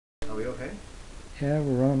we okay? Yeah,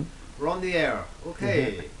 we're on. We're on the air.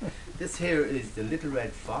 Okay. This here is The Little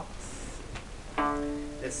Red Fox.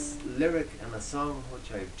 This lyric and a song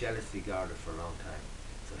which I've jealously guarded for a long time.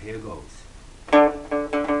 So here goes.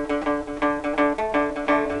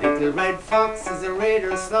 The little red fox is a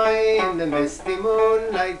raider sly in the misty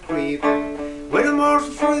moonlight creeping. With a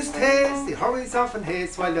morsel for his taste, he hurries off in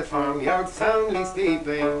haste while the farmyard's soundly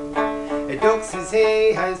sleeping. A duck says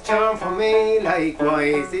he has charm for me,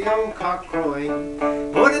 likewise the young cock crowing.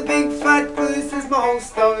 But a big fat goose is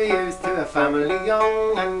most of use to a family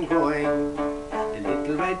young and growing. The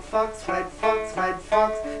little red fox, red fox, red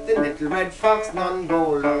fox, the little red fox none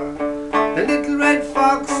bowler. The little red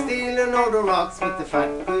fox stealing all the rocks with the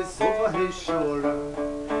fat goose over his shoulder.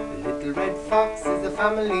 The little red fox is a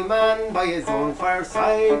family man by his own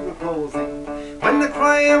fireside reposing. When the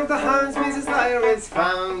cry of the hounds means his lyre is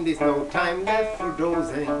found, there's no time left for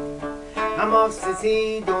dozing. I'm off, says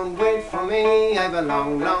he, don't wait for me, I've a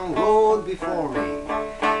long, long road before me.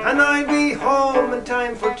 And I'll be home in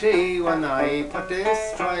time for tea when I put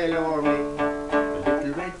this trial o'er me. The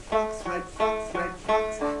little red fox, red fox, red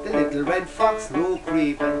fox, the little red fox low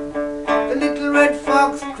creeping. The little red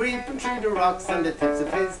fox creeping through the rocks and the tips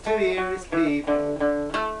of his 2 ears peeping.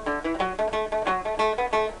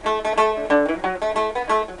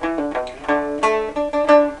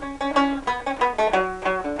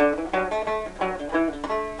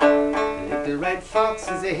 The red fox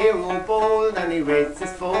is a hero bold and he rates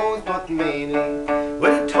his foes but mainly.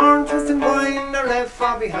 With a torn, twist and wind are left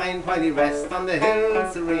far behind while he rests on the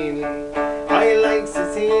hill serenely. I like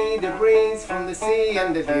to see the breeze from the sea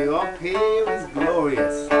and the view up here is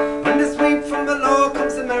glorious. When the sweep from below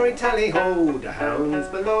comes the merry tally-ho, the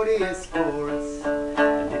hounds melodious chorus.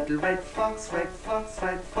 The little red fox, red fox,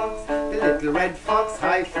 red fox, the little red fox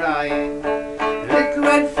high flying. The little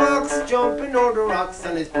red fox jumping over the rocks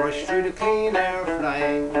and his brush through the clean air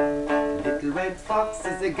flying. The little red fox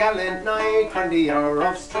is a gallant knight when the hour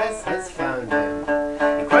of stress has found him.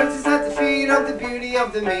 He crouches at the feet of the beauty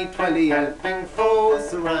of the meat while the yelping foes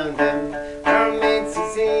surround him. Our mates, you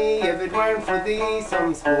see, if it weren't for thee,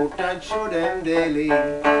 some sport I'd show them daily.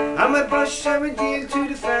 I would brush, I would yield to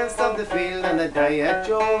the fairest of the field, and I'd die at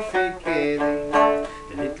your feet gaily.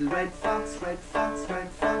 The little red fox, red fox, red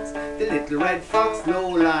fox, the little red fox low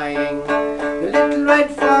lying. The little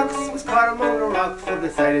red fox was caught among the rocks, so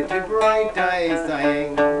decided to bright eyes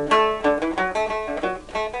dying.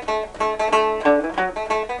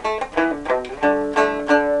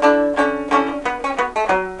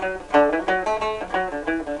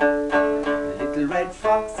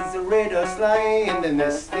 In the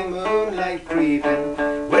misty moonlight creeping.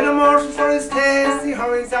 With a morsel for his taste, he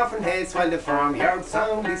hurries off in haste while the farmyard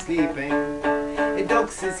soundly sleeping. A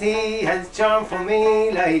duck says he has charm for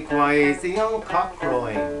me, likewise the young cock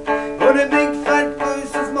crowing. But a big fat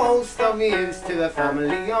goose is most of use to a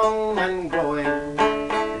family young and growing.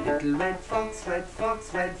 The little red fox, red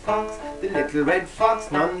fox, red fox, the little red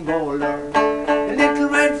fox none bowler. The little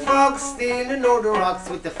red fox stealing all the rocks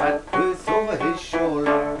with the fat goose over his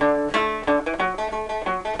shoulder.